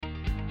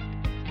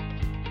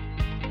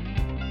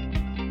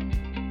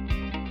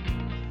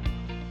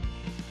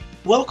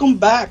Welcome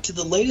back to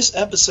the latest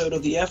episode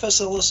of the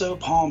FSLSO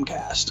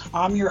Palmcast.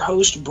 I'm your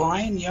host,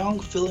 Brian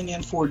Young, filling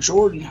in for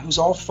Jordan, who's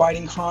off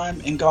fighting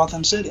crime in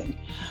Gotham City.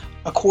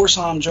 Of course,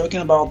 I'm joking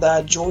about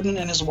that. Jordan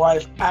and his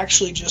wife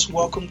actually just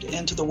welcomed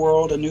into the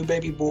world a new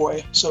baby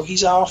boy, so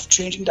he's off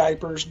changing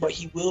diapers, but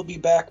he will be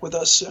back with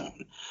us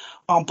soon.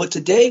 But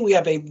today we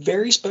have a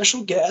very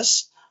special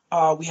guest.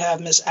 We have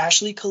Miss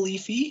Ashley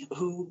Khalifi,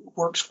 who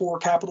works for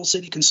Capital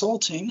City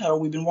Consulting.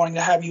 We've been wanting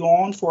to have you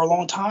on for a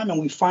long time, and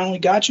we finally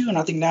got you, and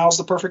I think now is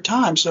the perfect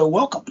time. So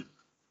welcome.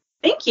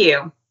 Thank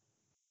you.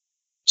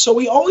 So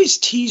we always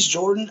tease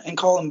Jordan and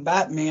call him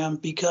Batman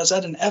because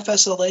at an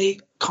FSLA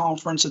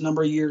conference a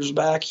number of years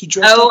back, he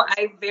dressed up.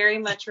 I very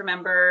much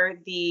remember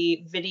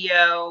the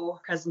video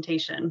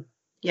presentation.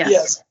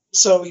 Yes.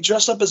 So he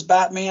dressed up as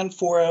Batman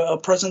for a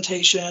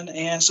presentation,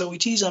 and so we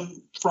tease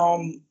him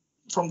from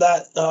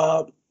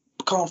that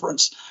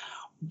conference.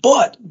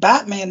 But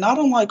Batman, not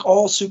unlike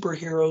all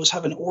superheroes,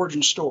 have an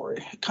origin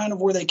story, kind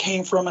of where they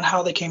came from and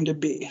how they came to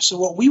be. So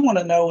what we want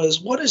to know is,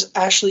 what is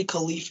Ashley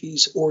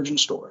Khalifi's origin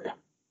story?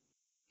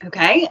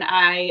 Okay.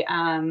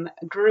 I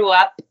grew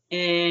up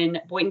in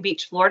Boynton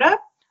Beach, Florida.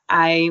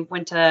 I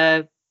went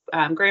to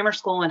grammar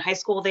school and high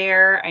school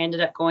there. I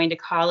ended up going to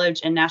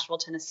college in Nashville,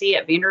 Tennessee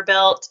at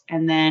Vanderbilt.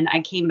 And then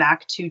I came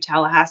back to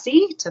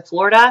Tallahassee, to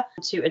Florida,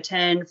 to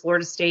attend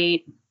Florida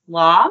State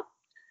Law.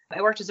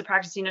 I worked as a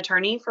practicing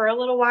attorney for a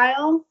little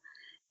while.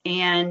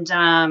 And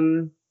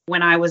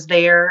when I was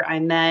there, I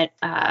met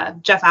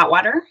Jeff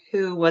Atwater,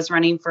 who was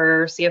running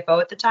for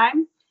CFO at the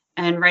time.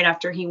 And right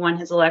after he won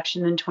his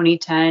election in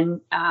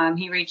 2010,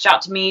 he reached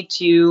out to me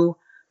to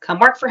come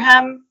work for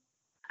him.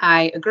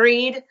 I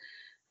agreed.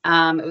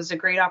 It was a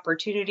great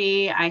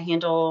opportunity. I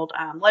handled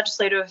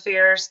legislative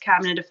affairs,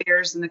 cabinet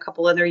affairs, and a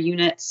couple other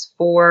units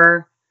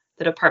for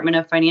the Department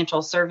of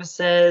Financial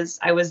Services.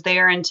 I was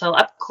there until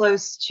up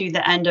close to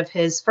the end of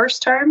his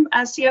first term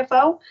as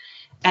CFO.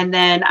 And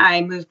then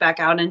I moved back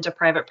out into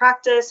private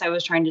practice. I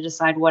was trying to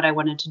decide what I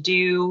wanted to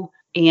do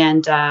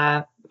and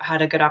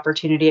had a good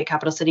opportunity at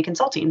Capital City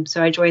Consulting.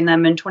 So I joined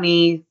them in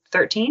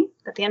 2013,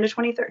 at the end of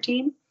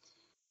 2013,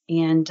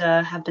 and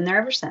have been there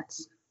ever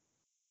since.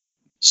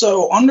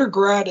 So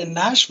undergrad in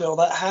Nashville,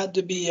 that had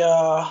to be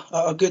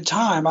a good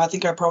time. I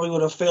think I probably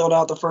would have failed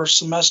out the first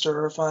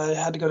semester if I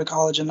had to go to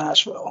college in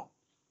Nashville.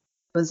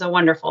 It was a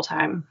wonderful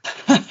time.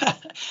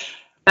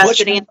 Best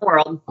city in the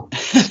world.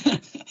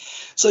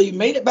 So you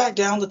made it back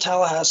down to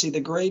Tallahassee, the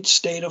great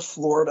state of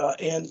Florida.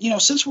 And,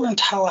 since we're in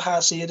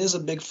Tallahassee, it is a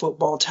big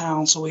football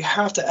town, so we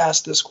have to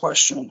ask this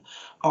question.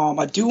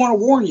 I do want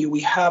to warn you,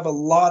 we have a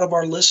lot of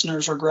our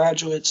listeners are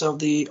graduates of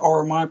the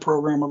RMI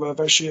program of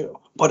FSU.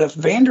 But if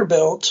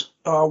Vanderbilt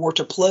were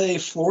to play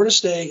Florida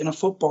State in a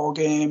football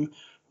game,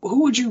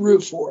 who would you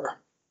root for?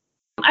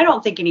 I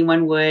don't think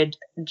anyone would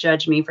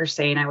judge me for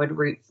saying I would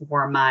root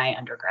for my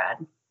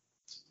undergrad.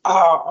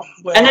 Well,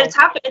 and it's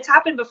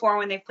happened before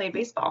when they've played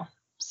baseball.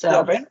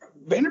 So yeah,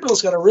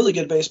 Vanderbilt's got a really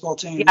good baseball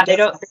team. Yeah,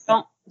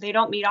 they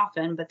don't meet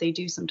often, but they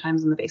do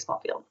sometimes in the baseball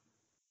field.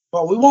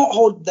 Well, we won't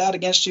hold that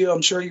against you.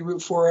 I'm sure you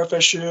root for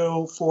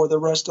FSU for the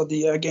rest of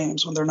the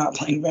games when they're not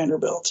playing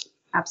Vanderbilt.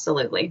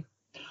 Absolutely.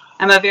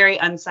 I'm a very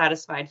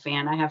unsatisfied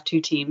fan. I have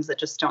two teams that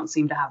just don't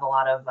seem to have a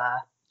lot of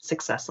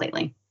success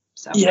lately.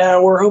 So yeah,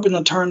 we're hoping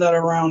to turn that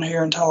around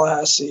here in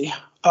Tallahassee.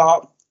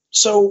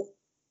 So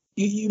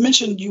you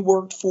mentioned you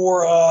worked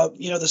for,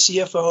 the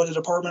CFO, the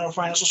Department of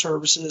Financial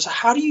Services.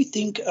 How do you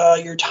think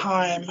your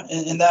time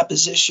in that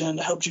position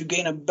helped you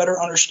gain a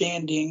better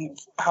understanding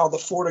of how the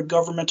Florida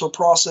governmental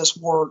process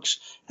works,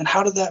 and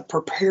how did that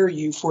prepare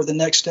you for the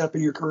next step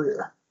in your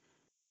career?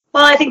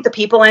 Well, I think the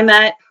people I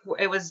met,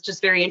 it was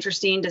just very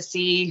interesting to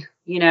see,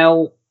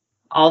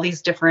 all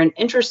these different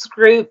interest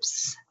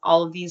groups,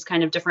 all of these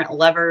kind of different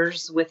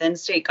levers within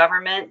state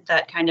government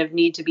that kind of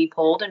need to be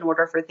pulled in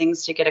order for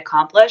things to get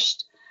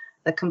accomplished.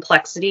 The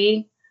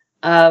complexity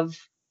of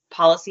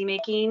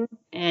policymaking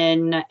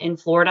in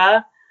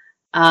Florida,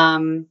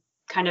 kind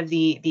of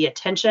the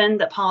attention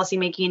that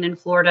policymaking in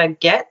Florida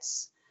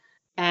gets,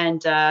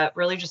 and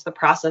really just the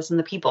process and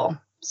the people.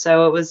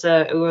 So it was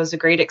a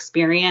great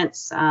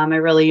experience. I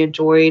really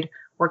enjoyed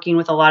working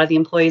with a lot of the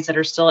employees that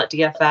are still at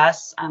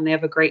DFS. They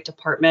have a great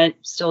department,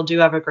 still do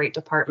have a great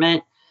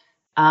department.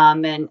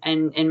 And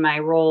in my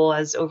role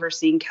as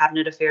overseeing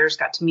cabinet affairs,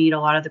 got to meet a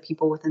lot of the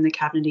people within the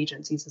cabinet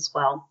agencies as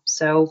well.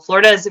 So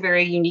Florida is a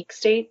very unique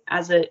state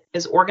as it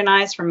is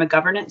organized from a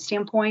governance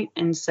standpoint.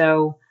 And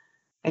so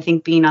I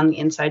think being on the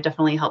inside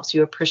definitely helps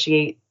you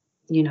appreciate,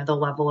 the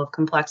level of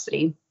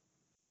complexity.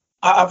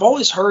 I've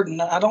always heard, and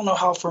I don't know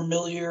how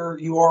familiar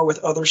you are with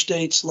other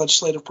states'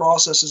 legislative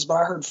processes, but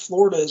I heard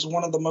Florida is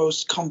one of the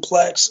most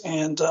complex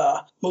and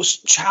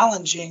most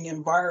challenging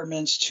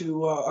environments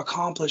to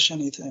accomplish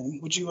anything.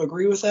 Would you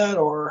agree with that,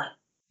 or?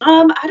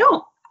 I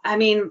don't. I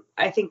mean,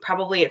 I think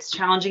probably it's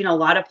challenging in a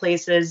lot of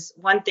places.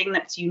 One thing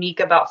that's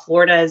unique about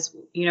Florida is,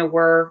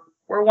 we're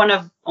one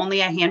of only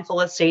a handful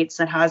of states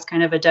that has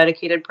kind of a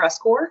dedicated press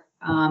corps.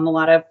 A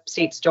lot of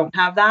states don't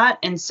have that.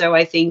 And so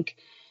I think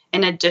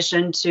in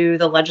addition to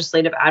the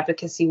legislative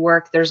advocacy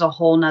work, there's a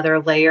whole nother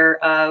layer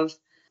of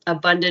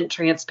abundant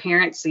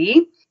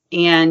transparency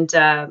and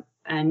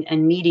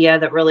media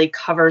that really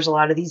covers a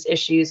lot of these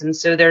issues. And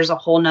so there's a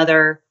whole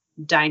nother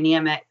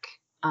dynamic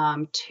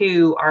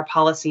to our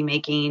policy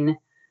making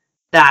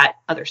that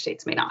other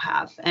states may not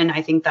have. And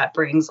I think that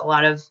brings a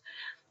lot of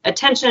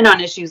attention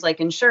on issues like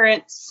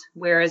insurance,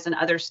 whereas in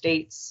other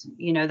states,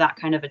 that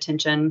kind of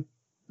attention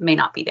may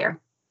not be there.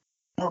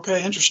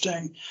 Okay,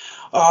 interesting.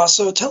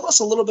 So tell us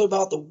a little bit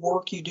about the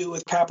work you do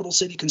with Capital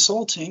City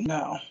Consulting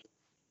now.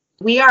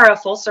 We are a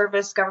full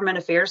service government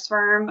affairs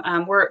firm.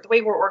 The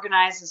way we're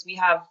organized is we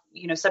have,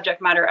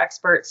 subject matter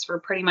experts for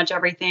pretty much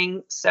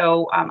everything.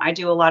 So I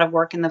do a lot of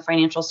work in the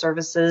financial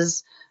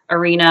services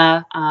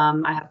arena.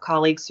 I have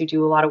colleagues who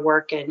do a lot of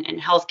work in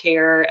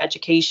healthcare,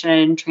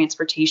 education,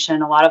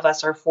 transportation. A lot of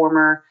us are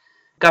former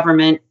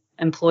government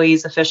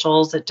employees,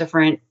 officials at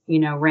different,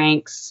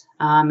 ranks,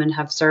 and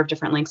have served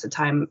different lengths of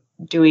time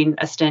doing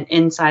a stint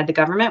inside the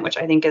government, which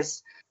I think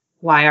is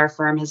why our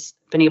firm has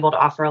been able to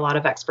offer a lot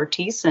of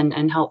expertise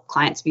and help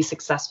clients be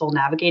successful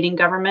navigating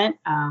government.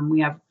 We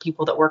have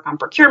people that work on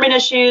procurement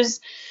issues.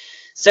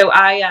 So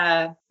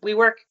we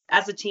work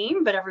as a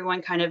team, but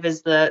everyone kind of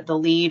is the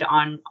lead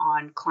on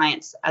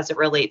clients as it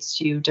relates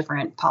to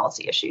different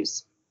policy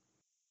issues.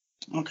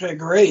 Okay,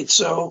 great.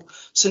 So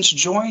since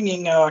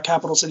joining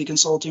Capital City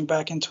Consulting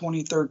back in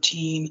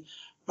 2013,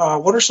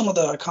 what are some of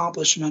the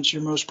accomplishments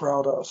you're most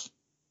proud of?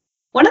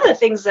 One of the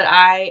things that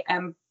I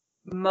am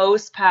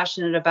most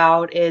passionate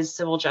about is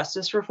civil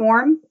justice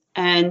reform.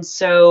 And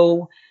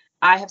so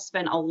I have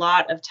spent a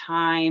lot of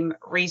time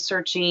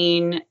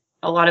researching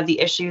a lot of the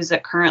issues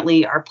that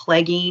currently are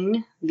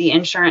plaguing the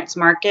insurance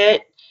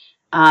market.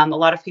 A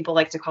lot of people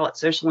like to call it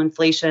social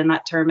inflation.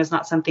 That term is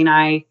not something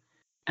I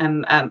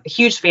am a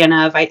huge fan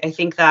of. I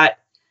think that,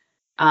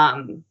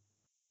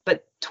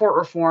 but tort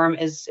reform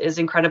is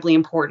incredibly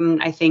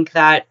important. I think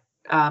that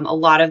a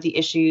lot of the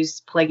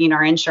issues plaguing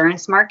our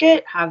insurance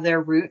market have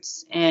their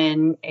roots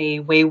in a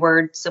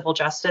wayward civil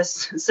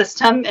justice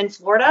system in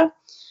Florida.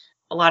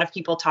 A lot of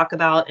people talk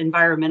about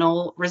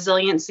environmental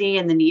resiliency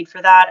and the need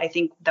for that. I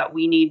think that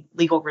we need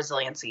legal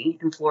resiliency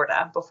in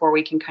Florida before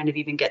we can kind of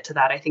even get to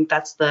that. I think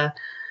that's the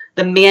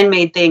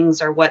man-made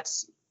things are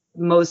what's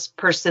most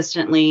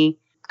persistently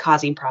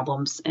causing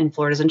problems in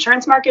Florida's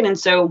insurance market. And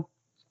so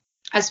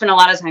I spent a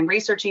lot of time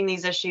researching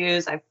these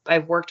issues.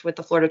 I've worked with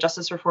the Florida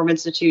Justice Reform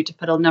Institute to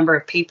put a number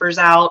of papers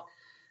out.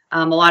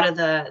 A lot of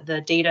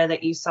the data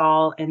that you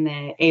saw in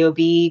the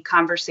AOB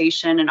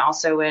conversation and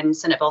also in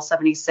Senate Bill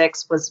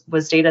 76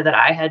 was data that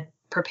I had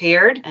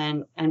prepared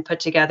and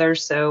put together.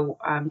 So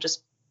I'm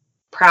just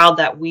proud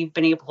that we've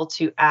been able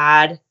to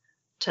add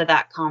to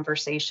that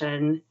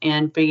conversation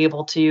and be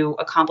able to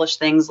accomplish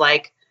things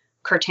like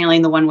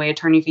curtailing the one-way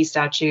attorney fee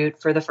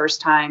statute for the first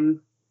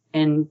time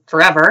in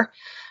forever.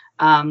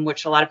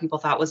 Which a lot of people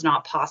thought was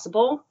not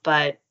possible.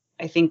 But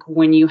I think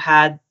when you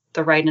had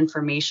the right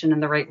information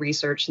and the right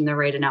research and the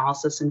right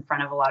analysis in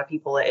front of a lot of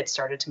people, it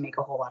started to make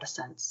a whole lot of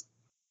sense.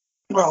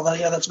 Well,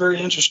 that's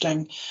very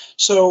interesting.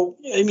 So,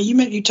 I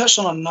mean, you touched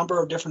on a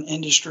number of different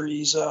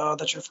industries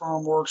that your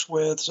firm works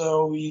with.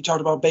 So you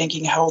talked about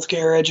banking,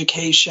 healthcare,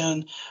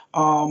 education.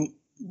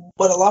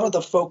 But a lot of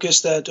the focus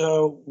that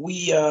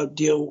we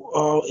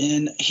deal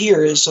in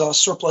here is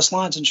surplus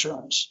lines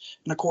insurance.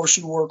 And of course,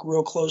 you work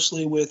real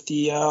closely with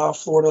the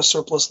Florida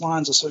Surplus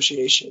Lines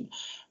Association.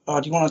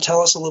 Do you want to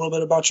tell us a little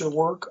bit about your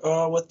work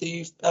with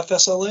the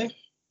FSLA?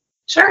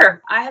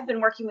 Sure. I have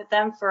been working with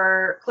them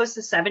for close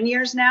to 7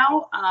 years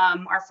now.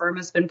 Our firm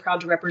has been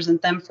proud to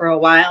represent them for a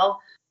while.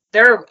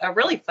 They're a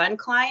really fun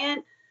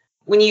client.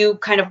 When you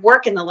kind of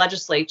work in the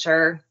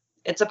legislature,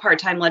 it's a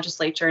part-time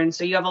legislature. And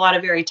so you have a lot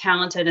of very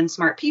talented and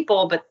smart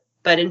people,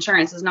 but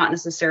insurance is not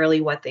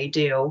necessarily what they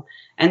do.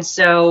 And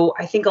so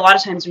I think a lot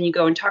of times when you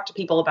go and talk to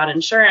people about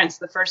insurance,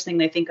 the first thing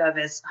they think of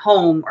is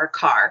home or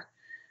car.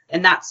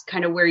 And that's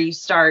kind of where you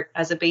start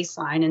as a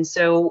baseline. And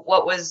so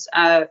what was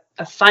a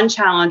fun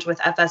challenge with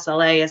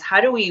FSLA is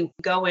how do we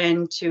go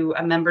into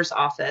a member's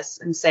office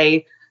and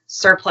say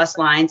surplus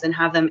lines and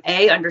have them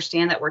A,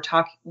 understand that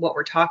what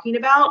we're talking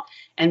about,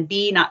 and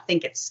B, not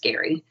think it's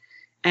scary.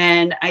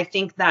 And I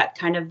think that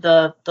kind of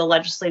the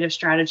legislative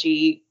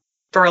strategy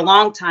for a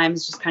long time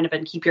has just kind of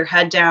been keep your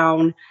head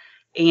down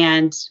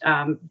and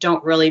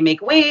don't really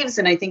make waves.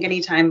 And I think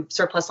anytime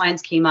surplus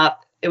lines came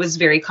up, it was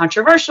very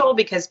controversial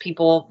because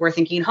people were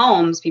thinking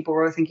homes, people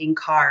were thinking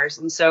cars.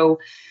 And so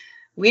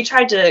we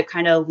tried to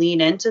kind of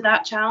lean into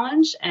that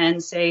challenge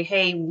and say,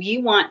 hey, we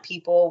want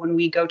people, when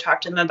we go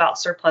talk to them about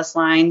surplus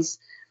lines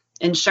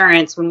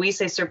insurance, when we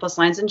say surplus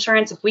lines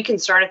insurance, if we can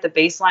start at the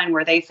baseline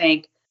where they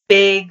think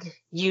big,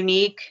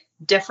 unique,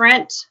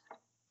 different,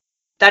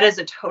 that is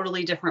a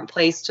totally different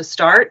place to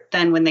start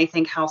than when they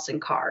think house and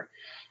car.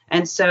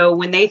 And so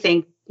when they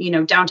think,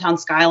 downtown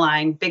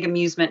skyline, big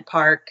amusement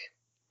park,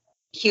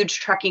 huge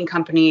trucking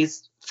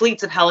companies,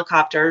 fleets of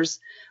helicopters,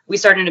 we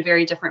start in a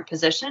very different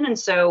position. And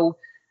so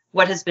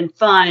what has been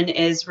fun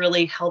is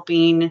really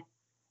helping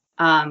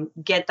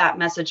get that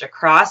message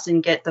across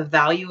and get the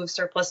value of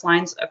surplus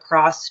lines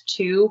across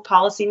to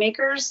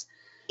policymakers,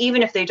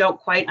 even if they don't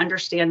quite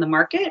understand the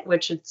market,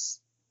 which it's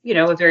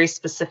a very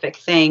specific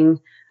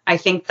thing. I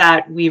think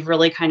that we've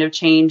really kind of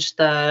changed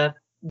the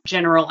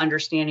general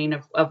understanding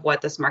of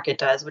what this market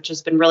does, which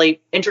has been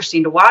really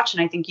interesting to watch.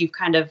 And I think you've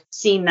kind of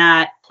seen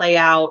that play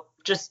out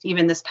just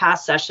even this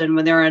past session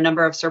when there are a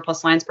number of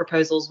surplus lines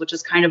proposals, which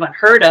is kind of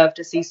unheard of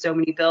to see so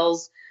many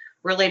bills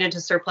related to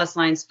surplus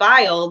lines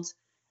filed,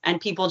 and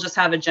people just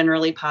have a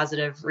generally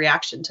positive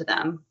reaction to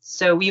them.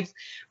 So we've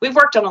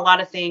worked on a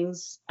lot of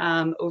things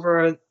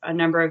over a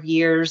number of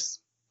years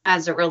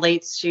as it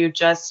relates to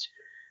just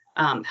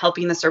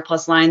helping the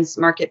surplus lines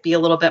market be a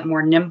little bit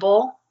more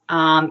nimble,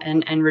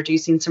 and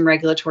reducing some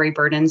regulatory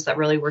burdens that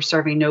really were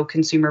serving no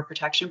consumer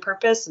protection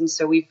purpose. And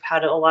so we've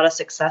had a lot of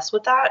success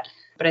with that.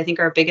 But I think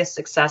our biggest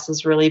success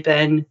has really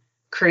been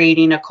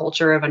creating a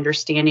culture of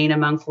understanding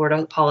among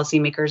Florida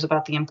policymakers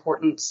about the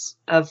importance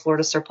of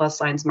Florida's surplus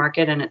lines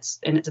market and its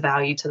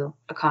value to the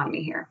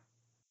economy here.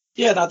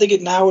 Yeah, and I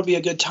think now would be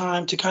a good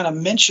time to kind of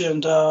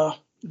mention the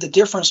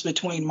difference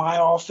between my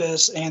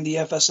office and the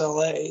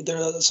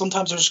FSLA.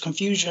 Sometimes there's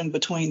confusion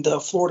between the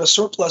Florida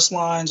Surplus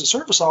Lines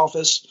Service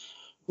Office,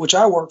 which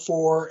I work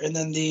for, and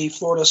then the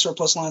Florida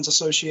Surplus Lines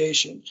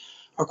Association.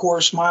 Of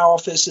course, my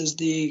office is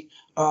the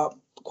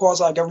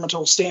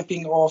quasi-governmental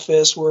stamping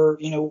office where,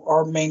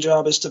 our main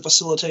job is to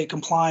facilitate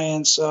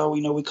compliance.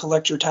 We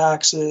collect your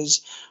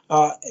taxes.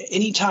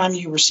 Anytime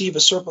you receive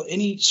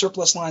any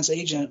surplus lines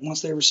agent,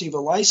 once they receive a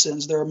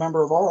license, they're a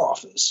member of our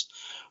office.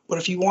 But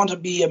if you want to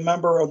be a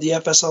member of the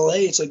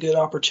FSLA, it's a good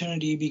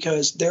opportunity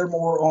because they're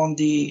more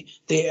they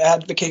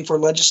advocate for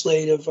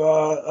legislative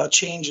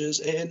changes,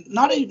 and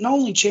not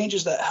only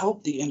changes that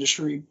help the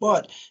industry,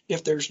 but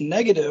if there's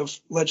negative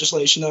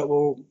legislation that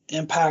will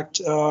impact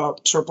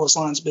surplus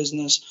lines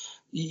business,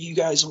 you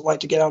guys would like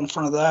to get out in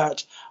front of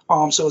that.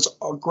 So it's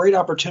a great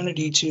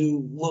opportunity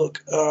to look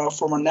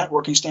from a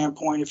networking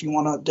standpoint if you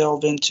want to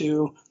delve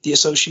into the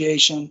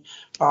association.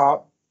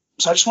 So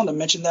I just wanted to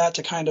mention that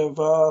to kind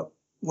of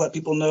let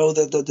people know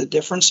that the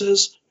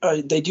differences.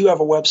 They do have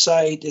a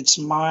website. It's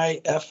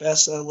myfsla.com.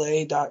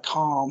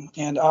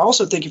 And I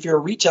also think if you're a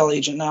retail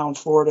agent now in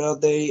Florida,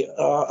 they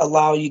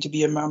allow you to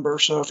be a member.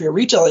 So if you're a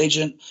retail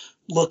agent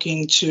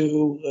looking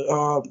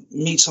to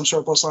meet some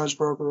surplus lines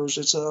brokers,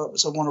 it's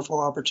a wonderful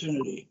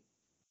opportunity.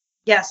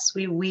 Yes,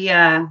 we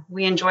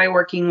enjoy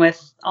working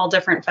with all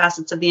different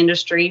facets of the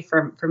industry,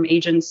 from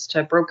agents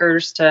to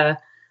brokers to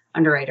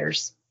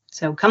underwriters.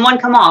 So come one,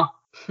 come all.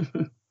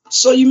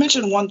 So you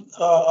mentioned one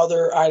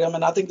other item,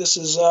 and I think this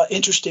is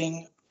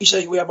interesting. You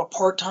say we have a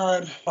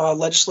part-time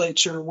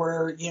legislature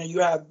where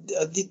you have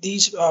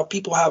these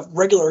people have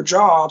regular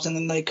jobs, and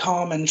then they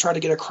come and try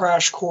to get a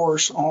crash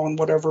course on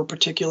whatever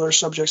particular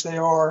subjects they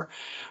are,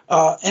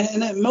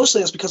 and it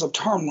mostly is because of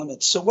term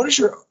limits. So what is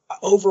your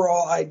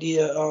overall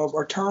idea of,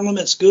 are term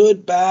limits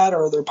good, bad,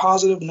 or are there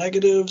positive,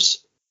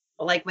 negatives?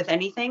 Like with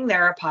anything,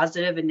 there are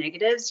positive and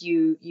negatives.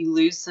 You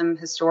lose some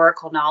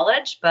historical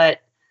knowledge, but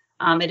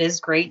it is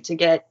great to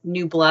get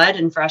new blood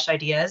and fresh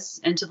ideas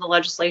into the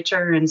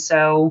legislature. And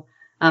so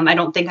I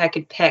don't think I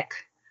could pick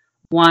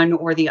one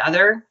or the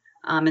other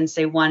and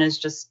say one is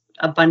just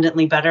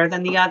abundantly better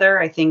than the other.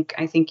 I think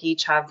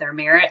each have their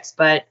merits.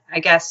 But I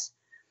guess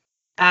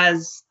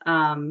as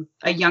a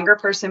younger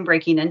person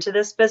breaking into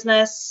this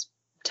business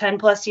 10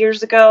 plus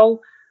years ago,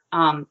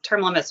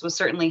 term limits was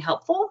certainly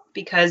helpful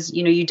because,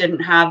 you didn't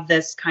have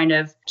this kind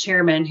of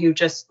chairman who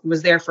just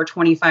was there for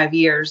 25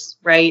 years,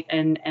 right?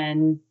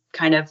 And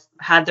kind of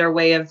had their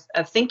way of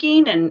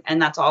thinking,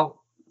 and that's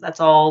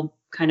all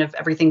kind of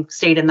everything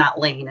stayed in that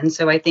lane. And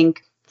so I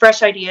think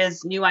fresh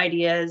ideas, new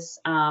ideas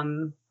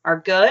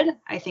are good.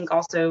 I think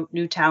also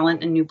new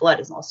talent and new blood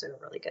is also a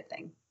really good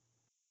thing.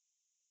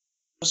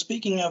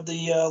 Speaking of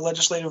the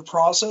legislative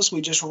process,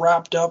 we just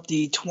wrapped up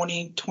the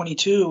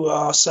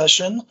 2022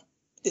 session.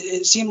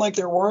 It seemed like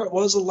there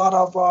was a lot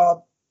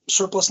of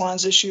surplus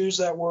lines issues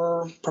that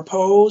were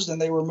proposed,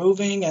 and they were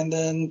moving, and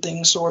then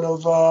things sort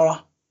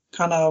of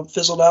kind of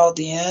fizzled out at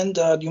the end.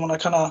 Do you want to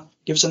kind of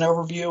give us an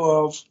overview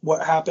of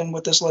what happened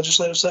with this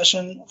legislative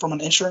session from an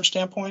insurance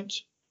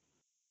standpoint?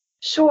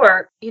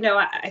 Sure.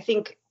 I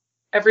think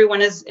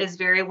everyone is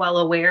very well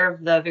aware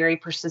of the very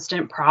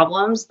persistent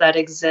problems that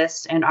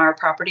exist in our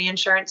property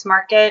insurance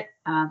market.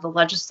 The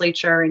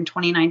legislature in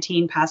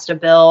 2019 passed a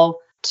bill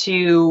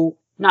to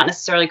not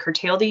necessarily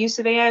curtail the use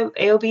of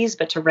AOBs,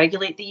 but to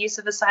regulate the use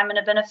of assignment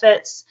of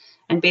benefits,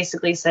 and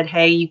basically said,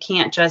 hey, you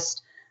can't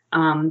just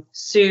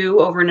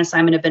sue over an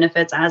assignment of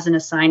benefits as an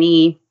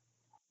assignee,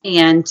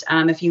 and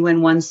if you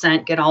win 1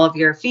 cent, get all of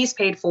your fees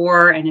paid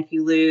for, and if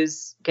you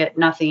lose, get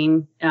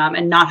nothing,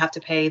 and not have to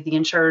pay the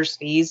insurer's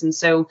fees. And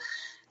so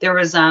there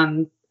was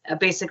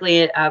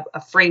basically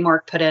a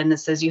framework put in that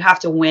says you have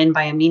to win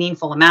by a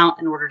meaningful amount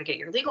in order to get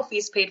your legal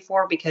fees paid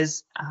for,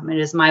 because it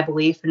is my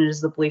belief, and it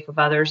is the belief of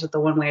others, that the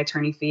one-way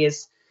attorney fee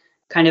is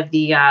kind of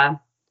the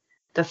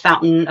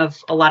fountain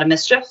of a lot of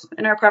mischief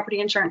in our property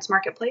insurance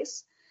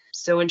marketplace.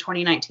 So in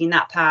 2019,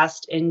 that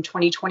passed. In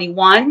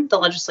 2021, the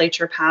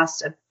legislature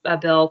passed a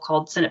bill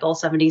called Senate Bill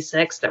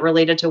 76 that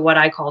related to what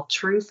I call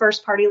true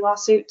first-party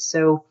lawsuits.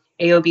 So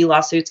AOB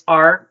lawsuits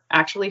are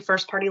actually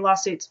first-party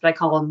lawsuits, but I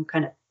call them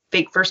kind of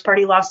fake first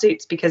party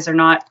lawsuits because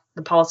the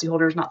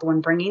policyholder is not the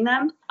one bringing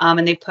them.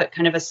 And they put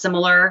kind of a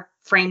similar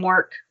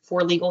framework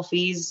for legal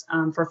fees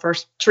for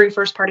true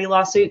first party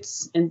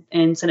lawsuits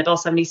in Senate Bill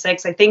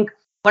 76. I think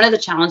one of the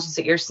challenges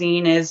that you're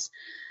seeing is,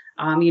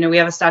 we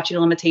have a statute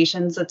of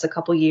limitations that's a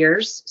couple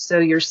years. So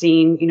you're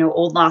seeing,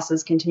 old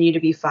losses continue to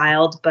be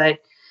filed, but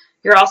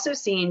you're also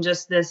seeing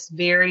just this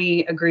very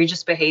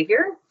egregious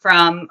behavior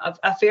from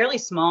a fairly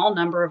small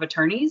number of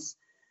attorneys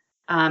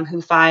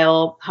who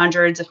file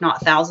hundreds, if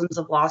not thousands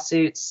of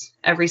lawsuits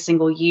every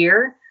single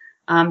year.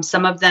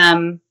 Some of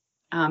them,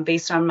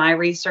 based on my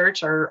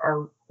research,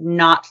 are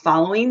not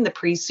following the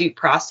pre-suit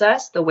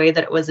process the way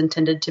that it was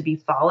intended to be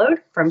followed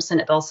from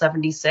Senate Bill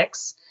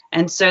 76.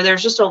 And so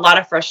there's just a lot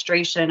of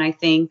frustration, I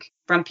think,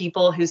 from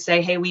people who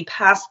say, hey, we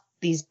passed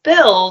these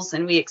bills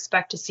and we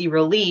expect to see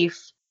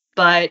relief.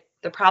 But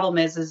the problem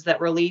is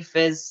that relief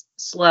is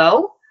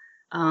slow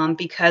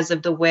because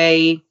of the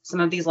way some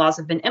of these laws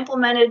have been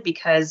implemented,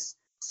 because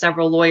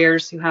several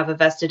lawyers who have a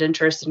vested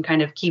interest in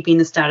kind of keeping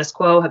the status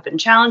quo have been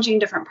challenging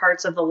different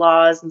parts of the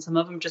laws, and some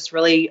of them just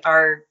really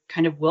are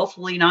kind of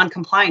willfully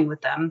non-complying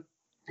with them.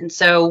 And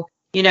so,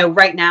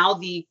 right now,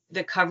 the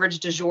coverage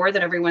du jour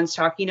that everyone's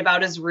talking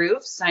about is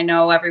roofs. I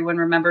know everyone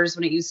remembers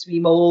when it used to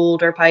be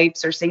mold or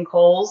pipes or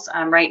sinkholes.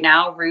 Right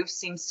now, roofs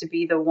seems to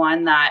be the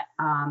one that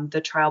the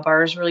trial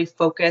bar is really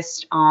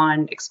focused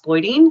on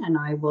exploiting, and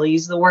I will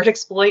use the word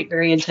exploit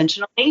very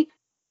intentionally.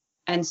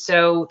 And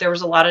so there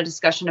was a lot of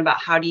discussion about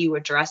how do you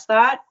address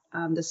that.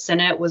 The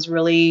Senate was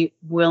really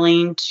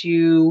willing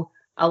to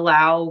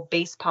allow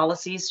base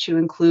policies to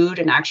include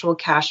an actual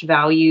cash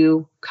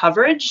value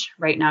coverage.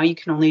 Right now, you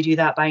can only do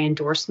that by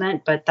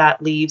endorsement, but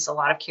that leaves a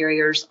lot of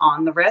carriers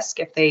on the risk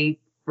if they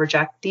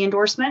reject the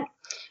endorsement,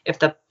 if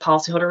the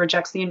policyholder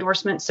rejects the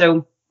endorsement.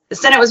 So the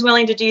Senate was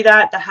willing to do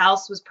that. The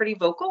House was pretty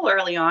vocal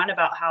early on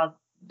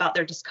about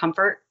their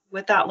discomfort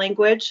with that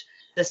language.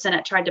 The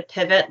Senate tried to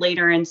pivot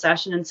later in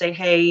session and say,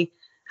 hey,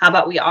 how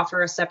about we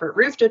offer a separate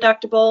roof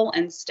deductible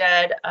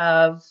instead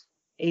of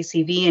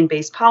ACV and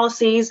base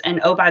policies? And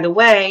oh, by the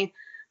way,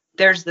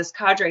 there's this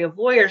cadre of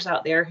lawyers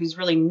out there who's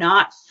really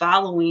not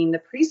following the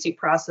pre-suit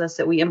process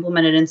that we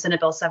implemented in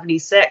Senate Bill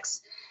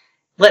 76.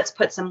 Let's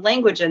put some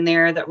language in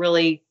there that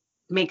really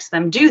makes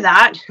them do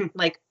that,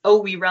 like,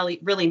 oh, we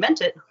really meant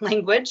it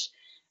language,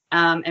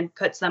 and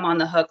puts them on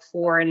the hook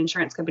for an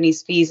insurance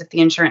company's fees if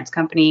the insurance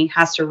company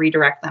has to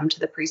redirect them to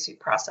the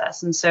pre-suit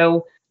process. And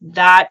so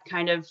that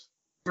kind of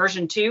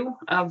version 2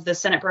 of the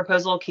Senate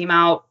proposal came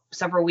out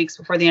several weeks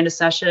before the end of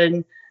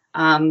session.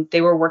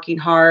 They were working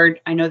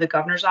hard. I know the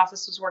governor's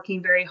office was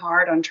working very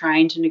hard on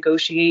trying to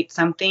negotiate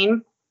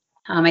something.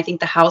 I think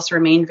the House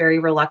remained very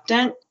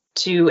reluctant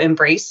to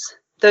embrace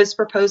those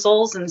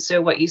proposals. And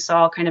so what you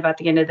saw kind of at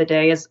the end of the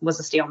day was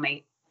a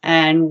stalemate.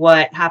 And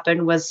what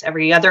happened was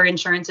every other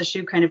insurance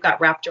issue kind of got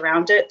wrapped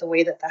around it, the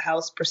way that the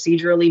House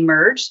procedurally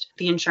merged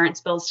the insurance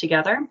bills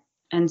together.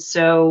 And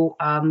so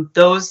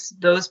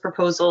those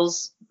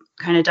proposals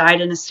kind of died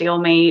in a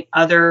stalemate.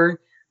 Other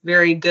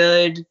very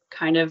good,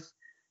 kind of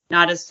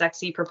not as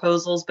sexy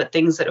proposals, but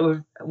things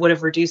that would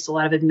have reduced a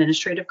lot of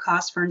administrative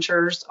costs for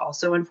insurers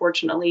also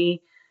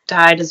unfortunately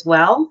died as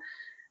well.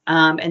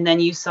 And then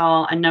you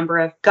saw a number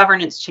of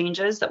governance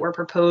changes that were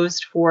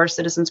proposed for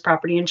Citizens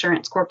Property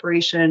Insurance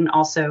Corporation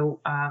also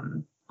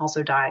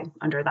die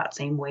under that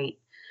same weight.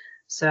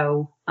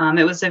 So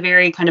it was a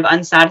very kind of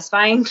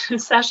unsatisfying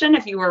session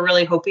if you were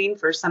really hoping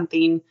for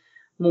something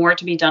more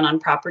to be done on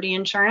property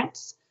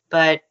insurance.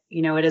 But,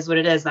 it is what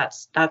it is.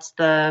 That's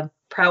the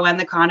pro and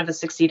the con of a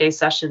 60-day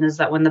session, is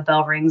that when the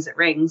bell rings, it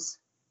rings.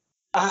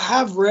 I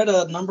have read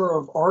a number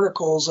of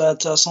articles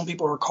that some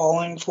people are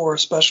calling for a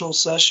special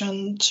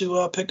session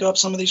to pick up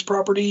some of these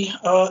property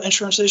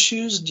insurance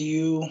issues. Do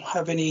you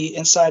have any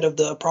insight of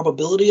the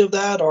probability of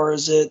that, or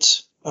is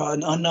it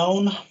an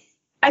unknown?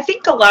 I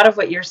think a lot of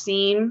what you're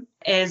seeing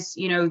is,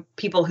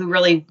 people who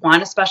really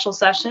want a special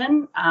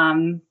session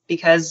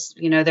because,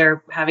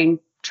 they're having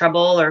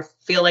trouble or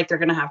feel like they're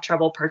going to have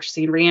trouble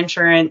purchasing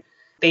reinsurance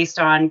based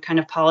on kind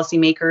of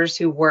policymakers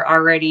who were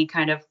already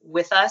kind of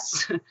with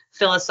us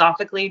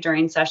philosophically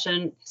during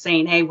session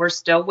saying, hey, we're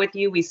still with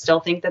you. We still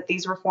think that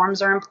these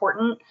reforms are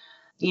important.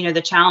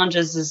 The challenge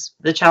is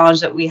the challenge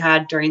that we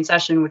had during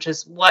session, which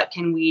is what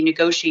can we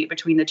negotiate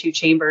between the two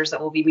chambers that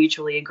will be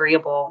mutually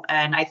agreeable?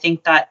 And I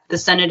think that the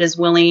Senate is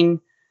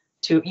willing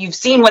to, you've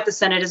seen what the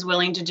Senate is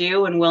willing to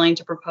do and willing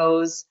to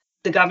propose.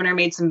 The governor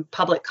made some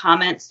public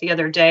comments the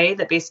other day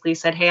that basically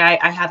said, hey,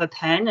 I have a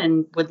pen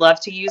and would love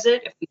to use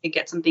it if we could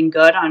get something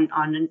good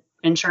on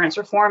insurance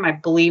reform. I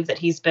believe that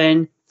he's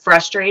been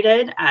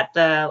frustrated at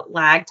the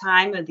lag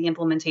time of the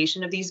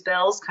implementation of these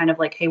bills, kind of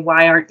like, hey,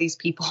 why aren't these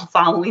people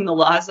following the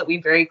laws that we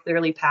very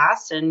clearly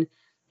passed? And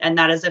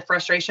that is a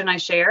frustration I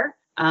share,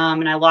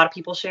 and a lot of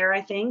people share,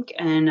 I think.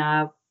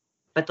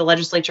 But the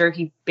legislature,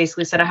 he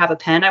basically said, I have a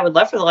pen. I would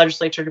love for the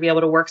legislature to be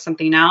able to work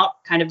something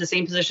out, kind of the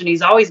same position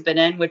he's always been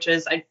in, which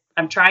is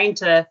I'm trying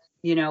to,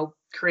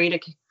 create a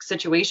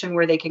situation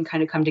where they can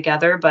kind of come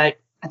together. But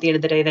at the end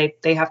of the day,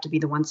 they have to be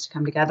the ones to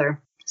come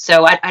together.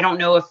 So I don't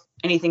know if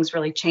anything's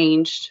really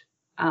changed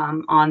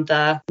on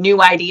the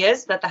new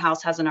ideas that the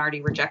House hasn't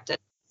already rejected.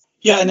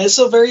 Yeah, and it's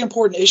a very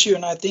important issue,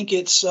 and I think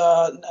it's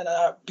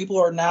people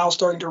are now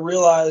starting to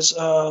realize,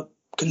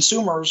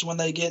 consumers, when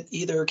they get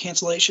either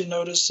cancellation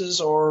notices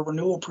or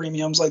renewal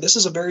premiums, like, this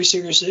is a very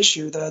serious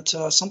issue that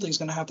something's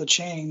going to have to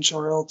change,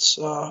 or else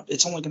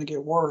it's only going to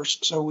get worse.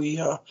 So we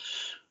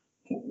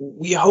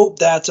hope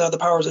that the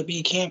powers that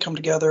be can come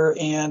together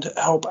and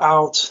help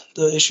out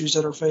the issues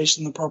that are faced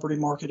in the property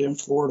market in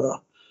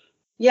Florida.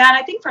 Yeah, and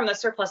I think from the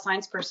surplus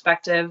lines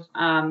perspective,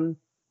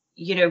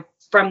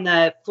 from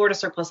the Florida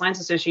Surplus Lines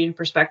Association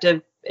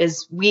perspective,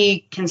 is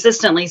we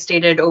consistently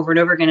stated over and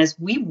over again is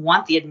we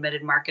want the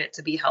admitted market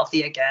to be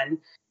healthy again.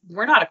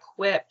 We're not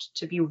equipped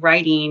to be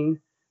writing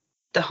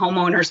the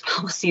homeowners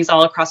policies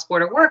all across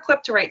Florida. We're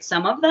equipped to write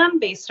some of them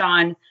based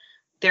on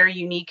their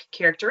unique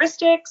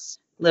characteristics,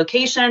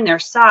 location, their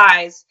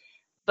size,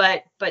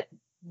 but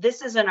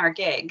this isn't our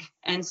gig.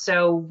 And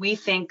so we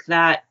think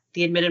that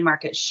the admitted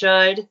market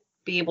should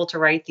be able to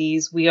write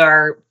these. We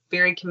are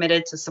very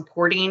committed to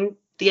supporting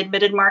the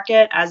admitted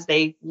market as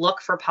they look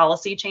for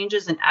policy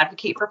changes and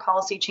advocate for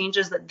policy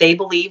changes that they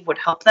believe would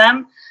help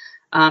them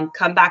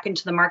come back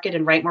into the market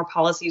and write more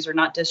policies or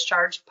not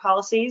discharge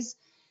policies.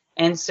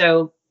 And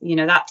so,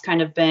 that's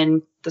kind of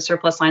been the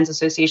Surplus Lines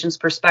Association's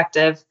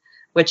perspective,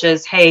 which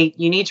is, hey,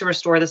 you need to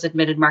restore this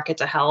admitted market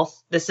to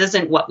health. This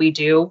isn't what we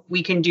do.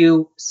 We can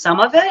do some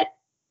of it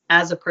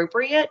as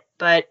appropriate,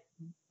 but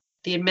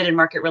the admitted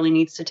market really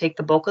needs to take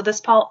the bulk of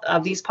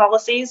these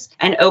policies.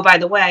 And oh, by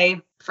the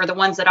way, for the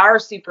ones that are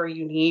super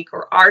unique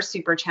or are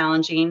super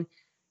challenging,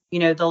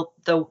 the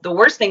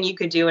worst thing you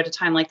could do at a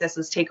time like this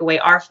is take away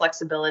our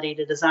flexibility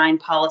to design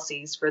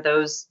policies for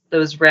those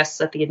risks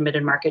that the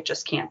admitted market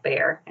just can't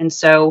bear. And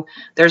so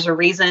there's a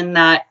reason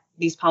that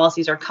these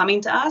policies are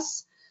coming to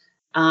us,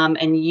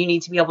 and you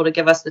need to be able to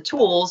give us the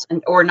tools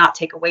or not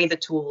take away the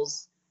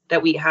tools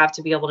that we have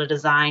to be able to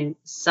design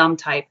some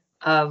type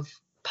of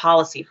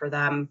policy for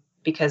them,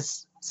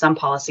 because some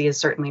policy is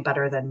certainly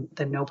better than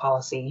no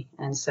policy.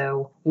 And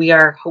so we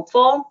are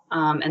hopeful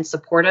and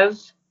supportive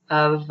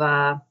of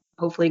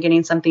hopefully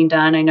getting something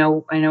done. I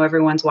know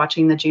everyone's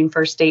watching the June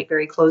 1st date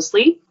very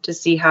closely to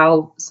see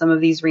how some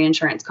of these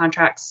reinsurance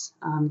contracts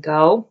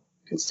go.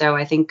 And so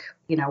I think,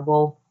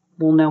 we'll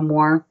know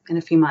more in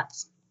a few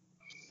months.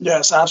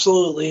 Yes,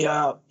 absolutely.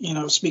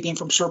 Speaking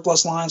from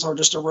surplus lines or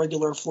just a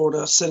regular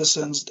Florida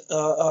citizens,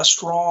 a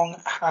strong,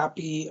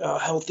 happy,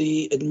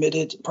 healthy,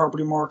 admitted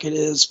property market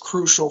is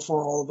crucial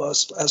for all of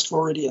us as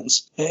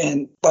Floridians.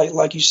 And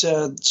like you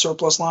said,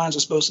 surplus lines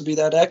are supposed to be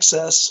that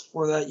excess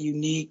or that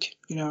unique,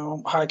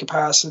 high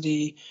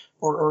capacity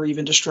or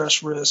even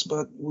distress risk.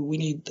 But we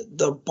need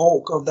the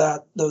bulk of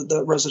that,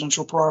 the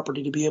residential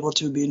property, to be able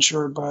to be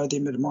insured by the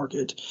admitted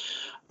market.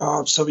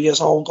 So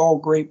yes, all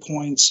great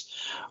points.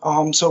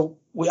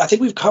 I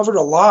think we've covered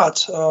a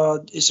lot.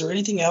 Is there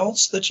anything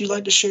else that you'd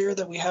like to share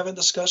that we haven't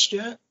discussed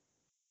yet?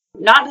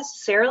 Not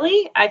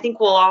necessarily. I think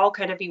we'll all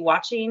kind of be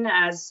watching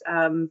as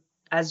June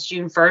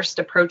 1st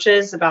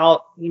approaches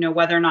about,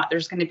 whether or not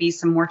there's going to be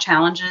some more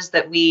challenges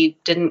that we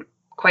didn't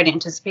quite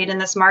anticipate in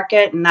this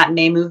market, and that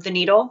may move the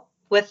needle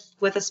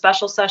with a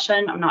special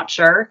session. I'm not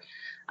sure.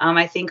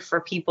 I think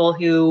for people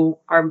who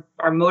are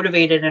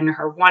motivated and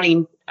are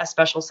wanting a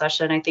special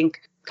session, I think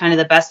kind of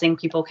the best thing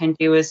people can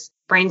do is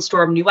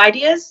brainstorm new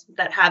ideas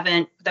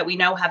that we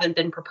know haven't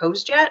been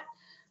proposed yet,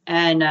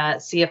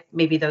 and see if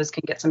maybe those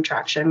can get some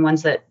traction,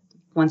 ones that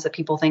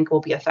people think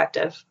will be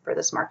effective for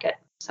this market.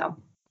 So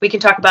we can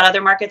talk about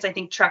other markets. I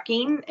think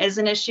trucking is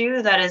an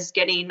issue that is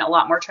getting a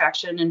lot more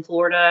traction in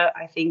Florida.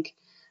 I think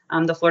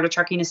the Florida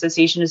Trucking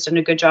Association has done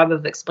a good job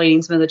of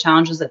explaining some of the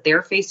challenges that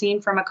they're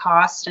facing from a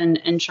cost and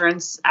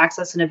insurance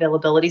access and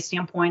availability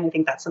standpoint. I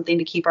think that's something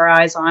to keep our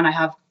eyes on. I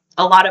have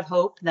a lot of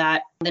hope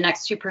that the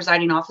next two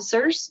presiding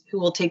officers who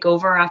will take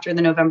over after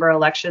the November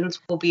elections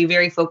will be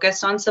very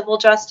focused on civil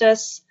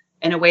justice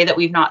in a way that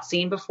we've not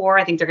seen before.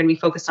 I think they're going to be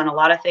focused on a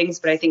lot of things,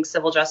 but I think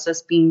civil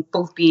justice, being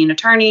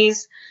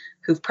attorneys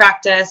who've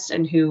practiced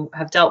and who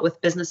have dealt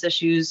with business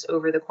issues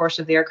over the course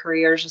of their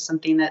careers, is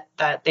something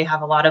that they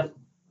have a lot of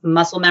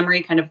muscle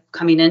memory kind of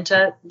coming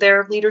into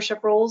their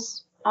leadership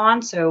roles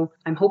on. So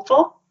I'm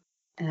hopeful,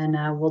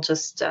 and we'll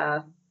just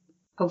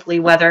hopefully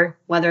weather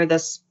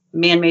this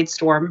man-made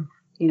storm,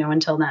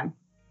 until then.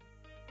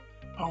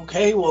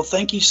 Okay, well,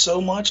 thank you so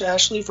much,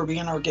 Ashley, for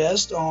being our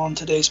guest on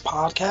today's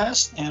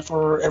podcast. And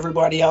for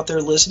everybody out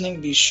there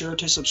listening, be sure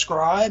to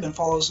subscribe and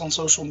follow us on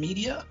social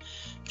media.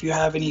 If you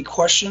have any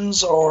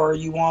questions or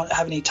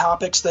have any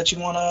topics that you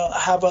want to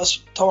have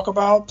us talk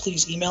about,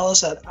 please email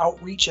us at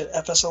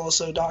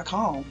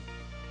outreach@fslso.com.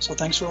 So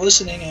thanks for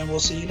listening, and we'll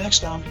see you next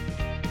time.